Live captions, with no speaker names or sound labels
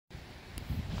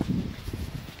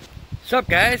What's up,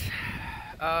 guys?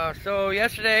 So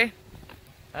yesterday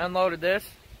I unloaded this.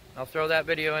 I'll throw that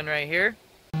video in right here.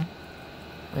 I'm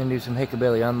gonna do some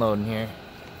hickabilly unloading here.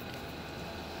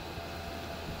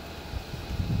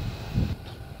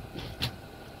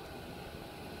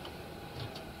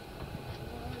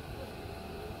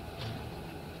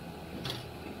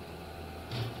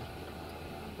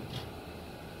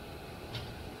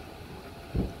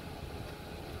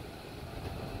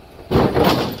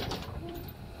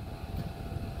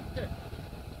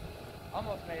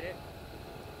 Almost made it.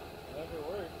 Whatever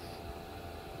works.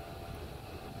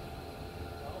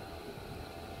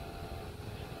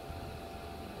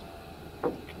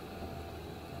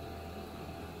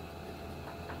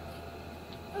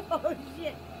 Oh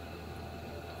shit.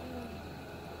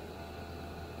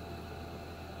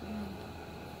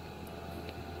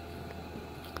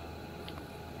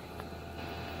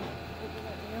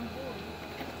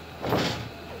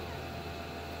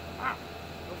 Ah,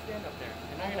 go stand up there.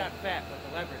 I know you're not fat, but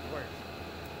the leverage works.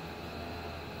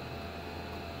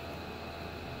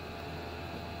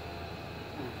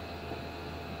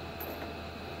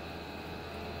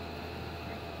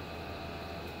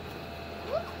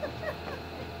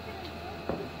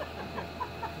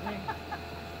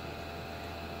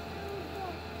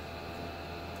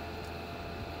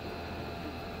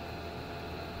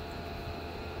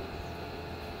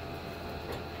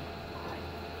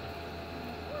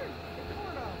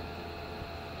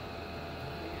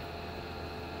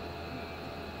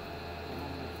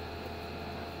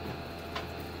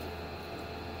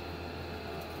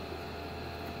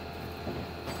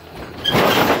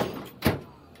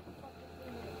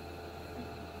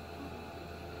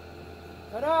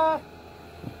 Ta-da!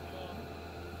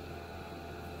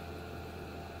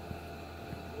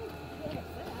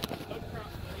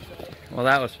 Well,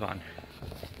 that was fun.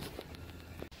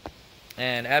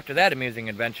 And after that amusing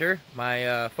adventure,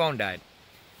 my phone died.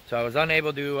 So I was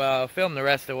unable to film the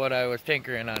rest of what I was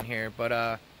tinkering on here.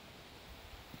 But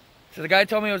so the guy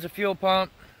told me it was a fuel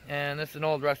pump, and this is an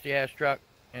old rusty ass truck.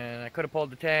 And I could have pulled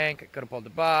the tank, I could have pulled the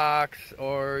box,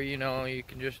 or you know, you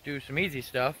can just do some easy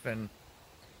stuff and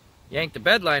yank the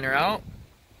bed liner out,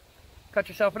 cut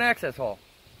yourself an access hole.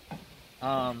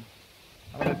 I'm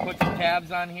going to put some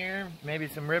tabs on here, maybe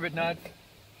some rivet nuts,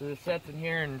 so this sets in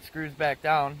here and screws back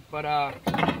down. But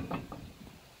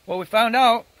what we found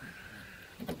out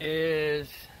is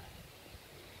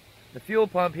the fuel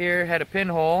pump here had a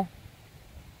pinhole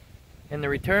in the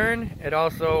return. It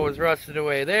also was rusted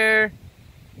away there,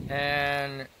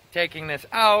 and taking this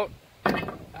out,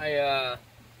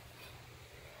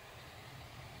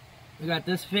 we got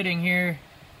this fitting here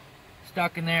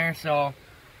stuck in there, so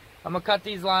I'm gonna cut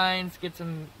these lines, get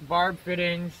some barb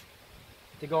fittings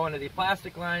to go into the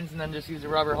plastic lines, and then just use a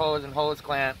rubber hose and hose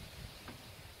clamp.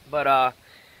 But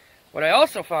what I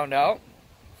also found out,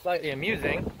 slightly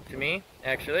amusing to me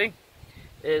actually,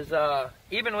 is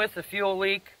even with the fuel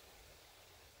leak,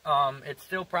 it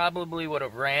still probably would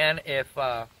have ran if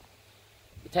the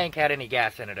tank had any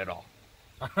gas in it at all.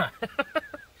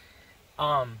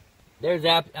 There's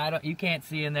you can't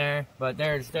see in there, but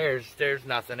there's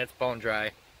nothing. It's bone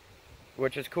dry,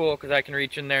 which is cool because I can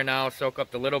reach in there now, soak up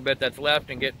the little bit that's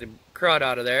left, and get the crud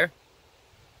out of there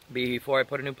before I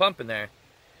put a new pump in there.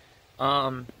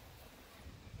 The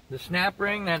snap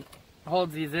ring that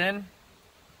holds these in,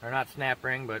 or not snap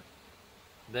ring, but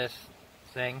this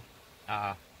thing,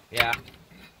 yeah,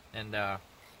 and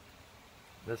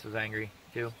this was angry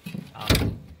too.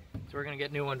 So we're gonna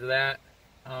get new ones of that.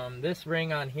 This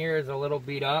ring on here is a little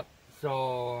beat up, so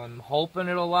I'm hoping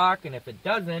it'll lock, and if it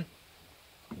doesn't,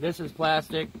 this is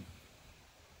plastic.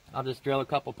 I'll just drill a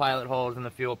couple pilot holes in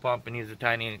the fuel pump and use a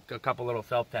couple little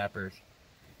self-tappers.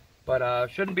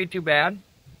 But shouldn't be too bad.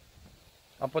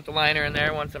 I'll put the liner in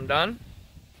there once I'm done.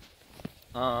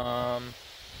 Other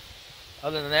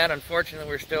than that, unfortunately,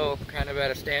 we're still kind of at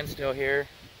a standstill here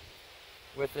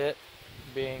with it,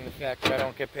 being the fact that I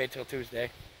don't get paid till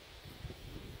Tuesday.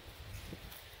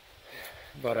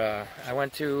 But I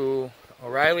went to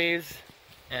O'Reilly's,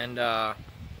 and I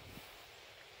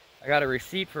got a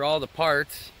receipt for all the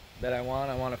parts that I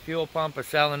want. I want a fuel pump, a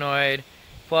solenoid,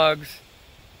 plugs,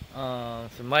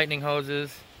 some lightning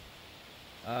hoses,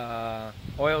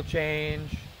 oil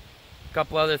change, a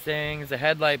couple other things, a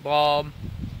headlight bulb.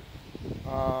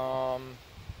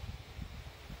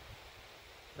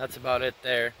 That's about it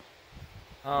there.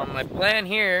 My plan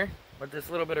here with this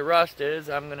little bit of rust is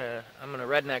I'm gonna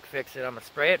redneck fix it. I'm gonna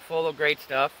spray it full of great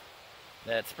stuff,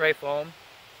 that spray foam.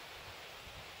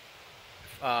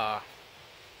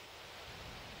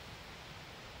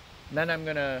 Then I'm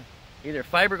gonna either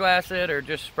fiberglass it or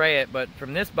just spray it, but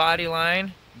from this body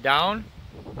line down,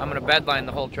 I'm gonna bedline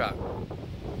the whole truck.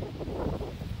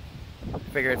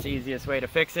 Figure it's the easiest way to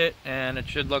fix it, and it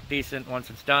should look decent once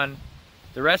it's done.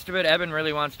 The rest of it, Evan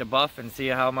really wants to buff and see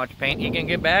how much paint he can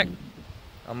get back.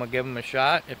 I'm gonna give him a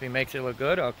shot. If he makes it look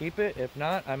good, I'll keep it. If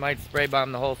not, I might spray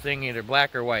bomb the whole thing, either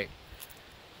black or white.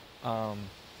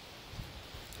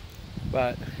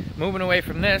 But moving away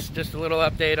from this, just a little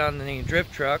update on the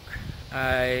drift truck.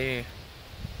 I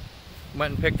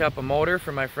went and picked up a motor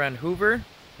for my friend Hoover.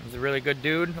 He's a really good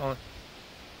dude.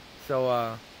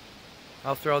 So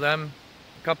I'll throw them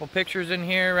a couple pictures in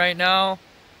here right now,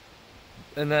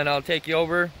 and then I'll take you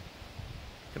over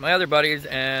to my other buddies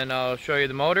and I'll show you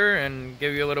the motor and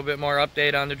give you a little bit more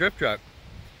update on the drift truck.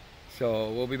 So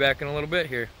we'll be back in a little bit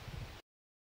here.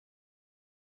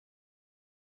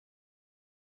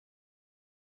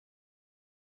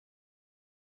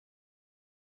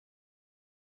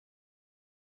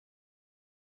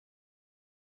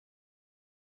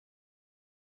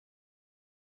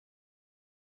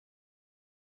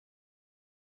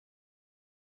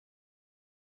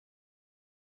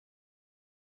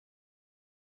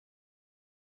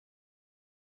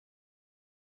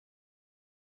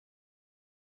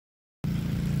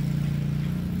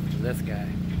 This guy.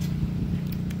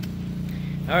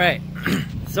 All right,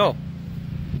 so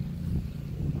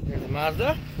here's a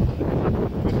Mazda.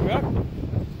 Good truck.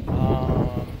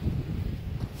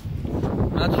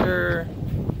 Not sure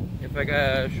if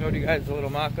I showed you guys a little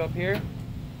mock-up here.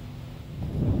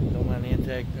 Don't mind the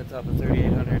intake. That's off the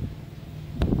 3800.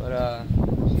 But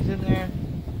she's in there,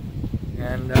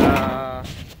 and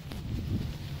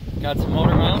got some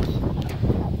motor mounts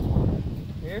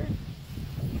here.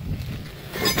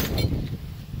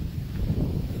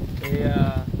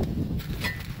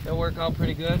 They'll work out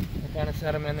pretty good. I kind of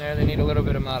set them in there. They need a little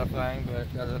bit of modifying,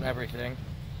 but doesn't everything.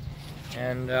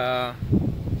 And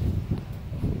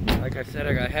like I said,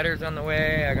 I got headers on the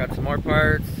way. I got some more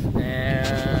parts,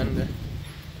 and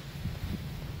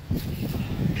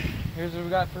here's what we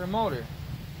got for a motor.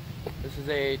 This is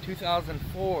a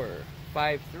 2004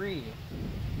 5.3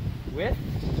 width.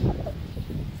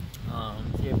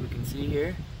 See if we can see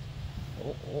here.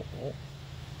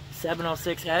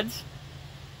 706 heads.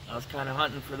 I was kind of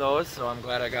hunting for those, so I'm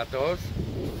glad I got those.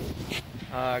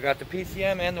 I got the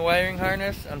PCM and the wiring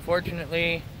harness.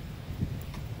 Unfortunately,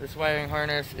 this wiring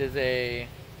harness is a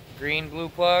green-blue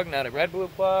plug, not a red-blue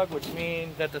plug, which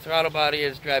means that the throttle body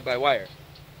is drive-by-wire.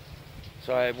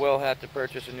 So I will have to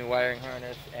purchase a new wiring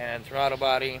harness and throttle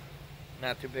body.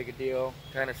 Not too big a deal.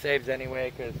 Kind of saves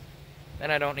anyway, because then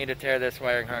I don't need to tear this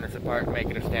wiring harness apart and make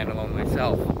it a standalone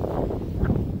myself.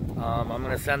 I'm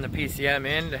going to send the PCM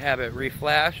in to have it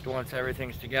reflashed once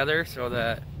everything's together so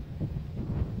that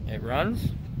it runs.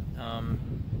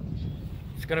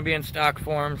 It's going to be in stock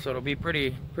form, so it'll be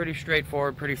pretty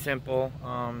straightforward, pretty simple.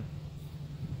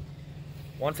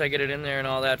 Once I get it in there and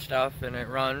all that stuff and it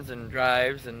runs and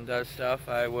drives and does stuff,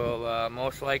 I will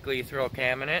most likely throw a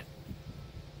cam in it,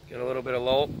 get a little bit of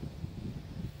lope,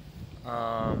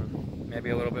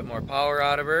 maybe a little bit more power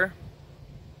out of her,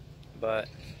 but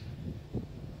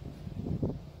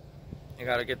I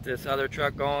gotta get this other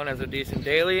truck going as a decent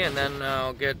daily, and then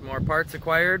I'll get more parts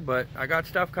acquired. But I got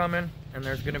stuff coming, and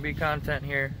there's gonna be content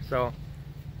here, so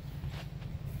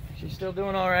she's still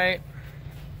doing all right.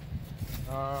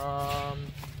 I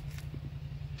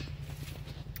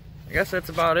guess that's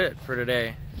about it for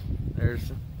today.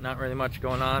 There's not really much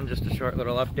going on, just a short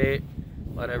little update.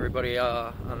 Let everybody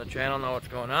on the channel know what's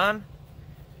going on.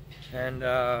 And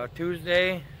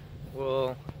Tuesday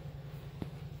we'll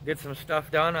get some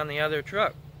stuff done on the other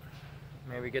truck.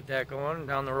 Maybe get that going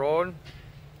down the road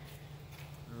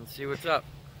and see what's up.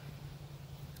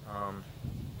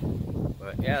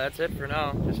 But yeah, that's it for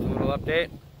now. Just a little update.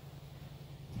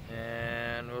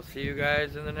 And we'll see you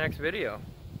guys in the next video.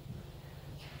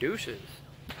 Deuces.